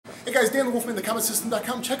Hey guys, Dan the Wolfman,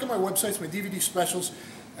 theCombatSystem.com. Check out my websites, my DVD specials.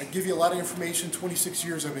 I give you a lot of information. 26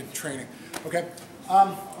 years I've been training. Okay,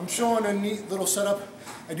 I'm showing a neat little setup.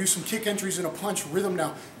 I do some kick entries and a punch rhythm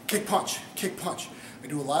now. Kick punch, kick punch. I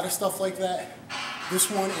do a lot of stuff like that. This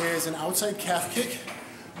one is an outside calf kick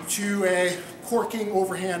to a corking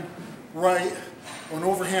overhand right or an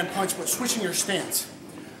overhand punch, but switching your stance.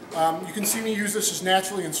 You can see me use this as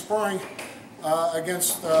naturally in sparring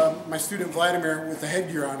against my student Vladimir with the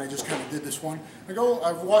headgear on. I just kind of did this one.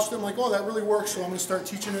 I've watched them like, oh, that really works, so I'm going to start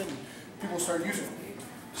teaching it and people start using it.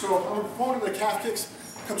 So I'm a proponent of the calf kicks.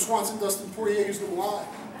 Cub Swanson, Dustin Poirier use them a lot.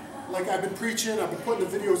 Like I've been preaching, I've been putting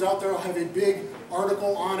the videos out there. I'll have a big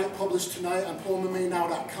article on it published tonight on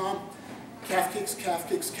ProMMAnow.com. Calf kicks, calf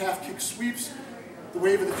kicks, calf kick sweeps, the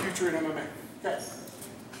wave of the future in MMA. Okay,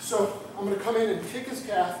 so I'm going to come in and kick his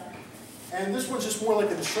calf. And this one's just more like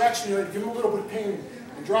a distraction, you know, to give him a little bit of pain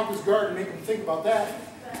and drop his guard and make him think about that.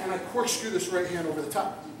 And I corkscrew this right hand over the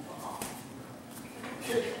top.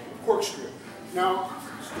 Kick, corkscrew. Now,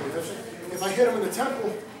 if I hit him in the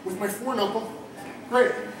temple with my foreknuckle,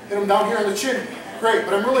 great. Hit him down here on the chin, great.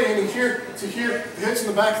 But I'm really aiming here to here. If it hits in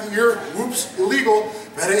the back of the ear, whoops, illegal.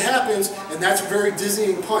 But it happens, and that's a very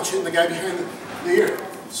dizzying punch, hitting the guy behind the ear.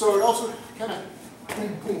 So it also kind of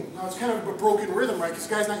boom, boom. Now it's kind of a broken rhythm, right? Because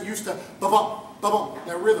this guy's not used to ba-bum, ba-bum,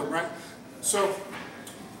 that rhythm, right? So,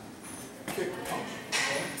 kick, punch.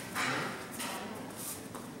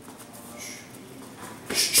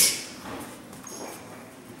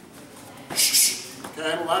 Okay,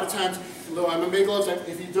 and a lot of times, in little MMA gloves,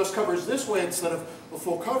 if he just covers this way instead of a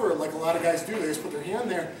full cover, like a lot of guys do, they just put their hand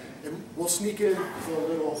there, and we'll sneak in for a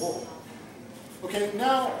little hole. Okay,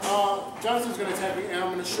 now Jonathan's going to attack me, and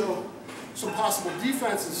I'm going to show some possible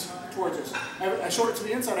defenses towards this. I showed it to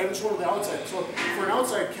the inside, I haven't shown it to the outside. So for an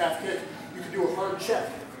outside calf kick, you can do a hard check.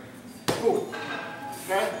 Boom.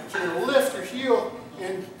 Okay? So you're going to lift your heel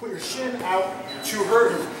and put your shin out to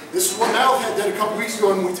hurt him. This is what Malak did a couple weeks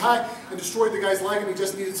ago in Muay Thai and destroyed the guy's leg, and he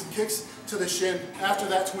just needed some kicks to the shin after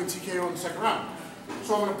that to win TKO in the second round.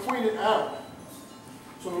 So I'm going to point it out.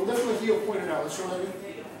 So I'm going to lift my heel, point it out. Let's show that again.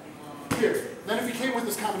 Here. Then if he came with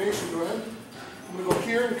this combination, go ahead. I'm going to go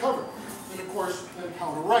here and cover. And of course, then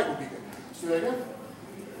counter right would be good. Let's do that again.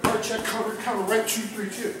 Hard check, cover, counter right, 2, 3,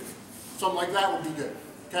 2. Something like that would be good.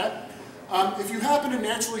 Okay? If you happen to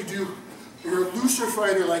naturally do, you're a looser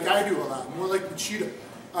fighter like I do a lot, more like Machida.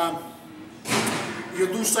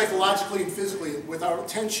 You're loose psychologically and physically without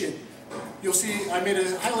tension. You'll see, I made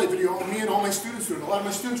a highlight video of me and all my students doing it. A lot of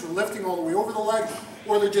my students were lifting all the way over the leg,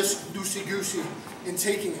 or they're just loosey-goosey in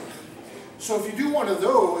taking it. So if you do one of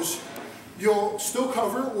those, you'll still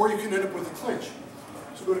cover, or you can end up with a clinch.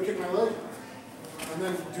 So go to kick my leg, and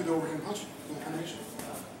then do the overhand punch, combination.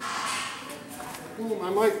 Boom, I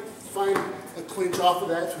might find a clinch off of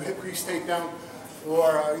that to hip crease takedown,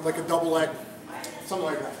 or like a double leg, something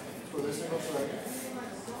like that. So this thing looks like that.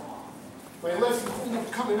 But unless you're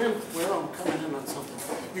coming in, well, I'm coming in on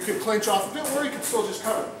something. You can clinch off a bit, or you can still just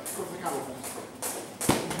cover. Go for the counter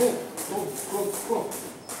punch. Boom, boom, boom, boom.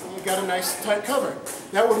 You got a nice tight cover.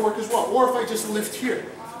 That would work as well. Or if I just lift here,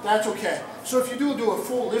 that's okay. So if you do a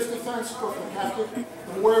full lift defense, go for the calf kick,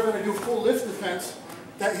 and we're going to do a full lift defense,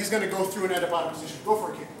 that he's going to go through and end up out of position. Go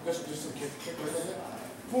for a kick. That's just a kick. Kick right there.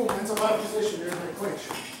 Boom, ends up out of position. You're going to clinch.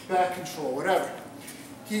 Back control, whatever.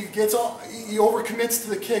 He overcommits to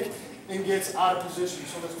the kick and gets out of position.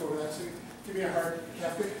 So let's go over that. So give me a hard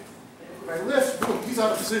calf kick. If I lift, boom, he's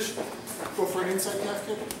out of position. Go for an inside calf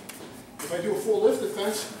kick. If I do a full lift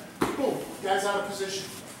defense, boom, guy's out of position.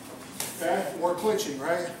 Okay? Or clinching,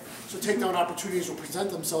 right? So takedown opportunities will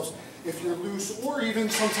present themselves if you're loose, or even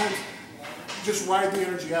sometimes just ride the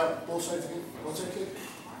energy out. Both sides again. One side kick.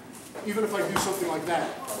 Even if I do something like that,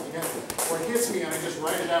 again, or it hits me and I just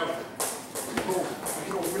ride it out, boom, I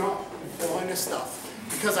can open up and fill in this stuff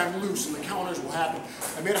because I'm loose and the counters will happen.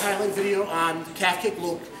 I made a highlight video on calf kick,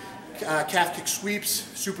 calf kick sweeps,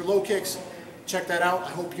 super low kicks. Check that out.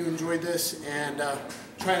 I hope you enjoyed this, and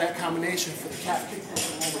try that combination for the calf kick.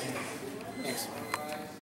 Thanks.